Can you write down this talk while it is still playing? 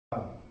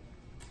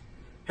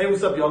Hey,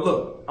 what's up, y'all?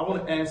 Look, I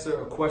want to answer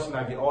a question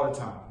I get all the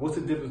time. What's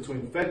the difference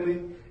between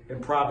Fegli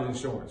and private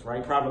insurance,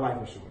 right? Private life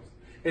insurance.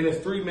 And there's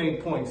three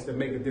main points that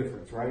make a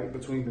difference, right,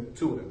 between the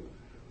two of them.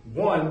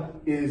 One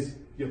is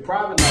your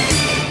private life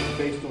insurance is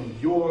based on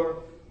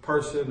your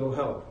personal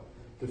health.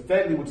 The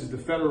Fegli, which is the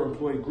Federal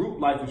Employee Group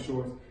Life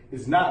Insurance,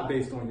 is not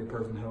based on your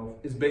personal health.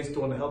 It's based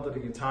on the health of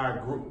the entire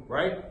group,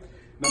 right?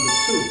 Number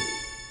two,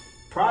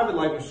 private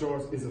life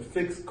insurance is a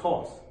fixed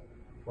cost,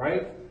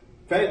 right?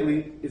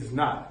 Fegli is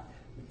not.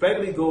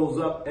 Fegli goes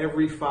up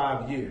every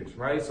 5 years,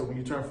 right? So when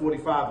you turn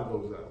 45, it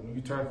goes up. When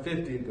you turn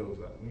 50, it goes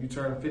up. When you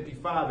turn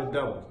 55, it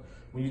doubles.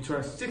 When you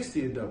turn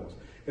 60, it doubles.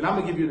 And I'm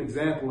gonna give you an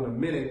example in a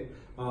minute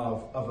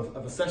of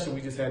a session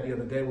we just had the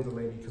other day with a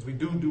lady, because we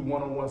do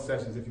one-on-one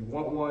sessions. If you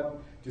want one,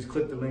 just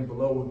click the link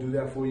below. We'll do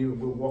that for you, and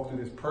we'll walk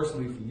through this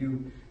personally for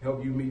you,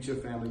 help you meet your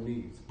family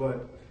needs.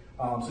 But,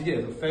 so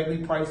yeah, the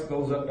Fegli price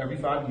goes up every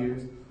 5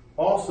 years.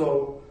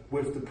 Also,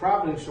 with the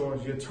private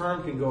insurance, your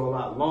term can go a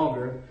lot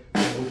longer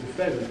than with the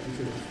Fegli, because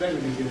the Fegli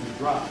begins to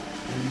drop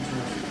when you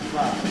turn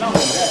 65. Not only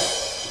that,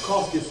 the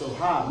cost gets so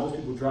high, most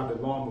people drop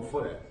it long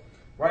before that,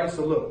 right?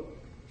 So look,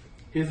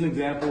 here's an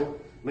example.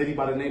 Lady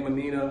by the name of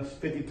Nina,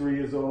 53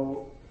 years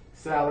old,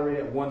 salary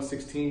at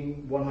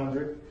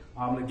 $116,100.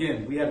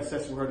 Again, we had a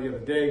session with her the other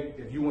day.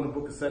 If you want to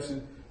book a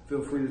session,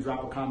 feel free to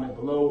drop a comment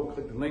below or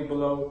click the link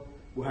below.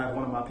 We'll have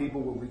one of my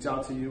people will reach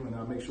out to you, and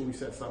I'll make sure we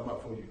set something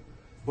up for you.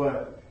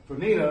 But for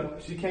Nina,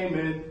 she came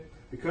in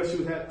because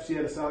she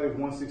had a salary of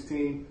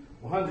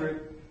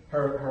 $116,100.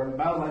 Her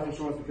amount of life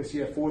insurance, because she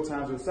had 4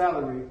 times her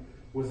salary,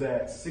 was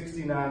at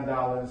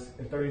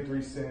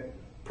 $69.33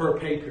 per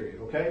pay period.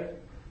 Okay,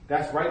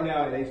 that's right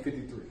now at age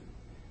 53.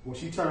 When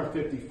she turned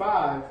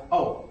 55,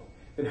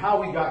 and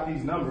how we got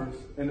these numbers,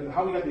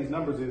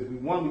 is we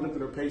looked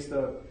at her pay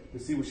stub to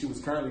see what she was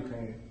currently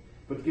paying.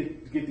 But to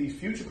get these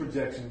future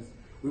projections,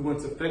 we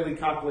went to Fegli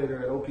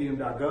calculator at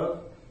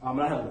opm.gov. And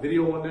I have a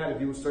video on that.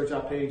 If you would search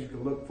our page, you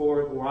can look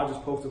for it, or I'll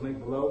just post a link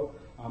below.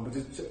 But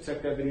just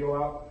check that video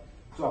out.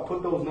 So I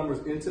put those numbers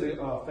into the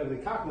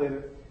Fegli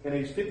calculator. At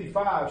age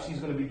 55, she's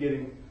going to be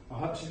getting,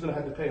 she's going to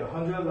have to pay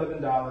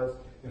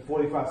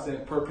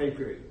 $111.45 per pay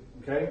period.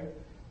 Okay.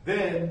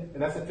 Then,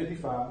 and that's at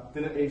 55.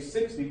 Then at age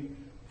 60,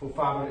 for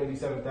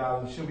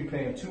 $587,000, she'll be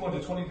paying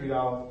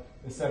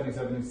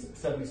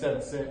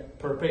 $223.77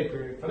 per pay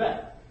period for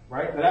that.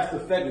 Right. Now that's the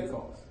Fegli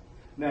cost.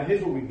 Now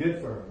here's what we did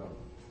for her though.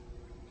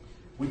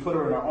 We put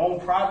her in our own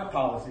private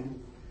policy,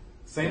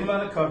 same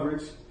amount of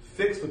coverage,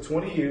 fixed for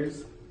 20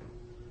 years,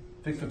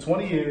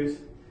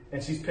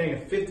 and she's paying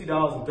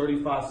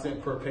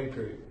 $50.35 per pay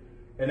period.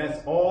 And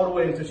that's all the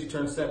way until she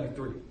turns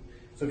 73.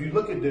 So if you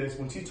look at this,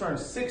 when she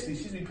turns 60,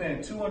 she's be paying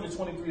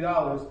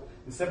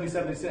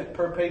 $223.77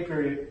 per pay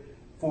period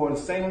for the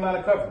same amount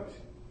of coverage.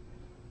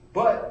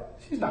 But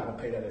she's not gonna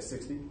pay that at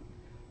 60.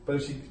 But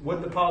if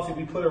with the policy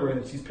we put her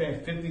in, she's paying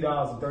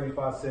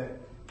 $50.35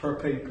 per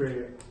pay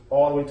period,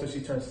 all the way till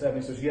she turns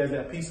 70. So she has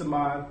that peace of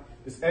mind.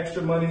 This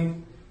extra money,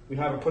 we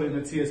have her put it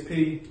in the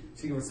TSP.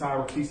 She can retire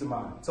with peace of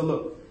mind. So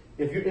look,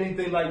 if you're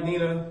anything like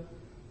Nina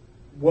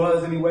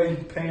was anyway,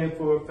 paying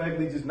for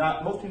Fegli,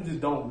 most people just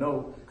don't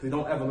know because they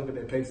don't ever look at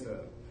their pay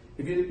stub.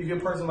 If you're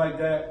a person like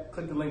that,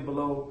 click the link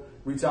below,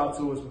 reach out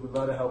to us. We would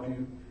love to help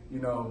you. You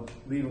know,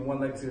 leaving one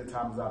legacy at a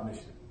time is our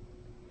mission.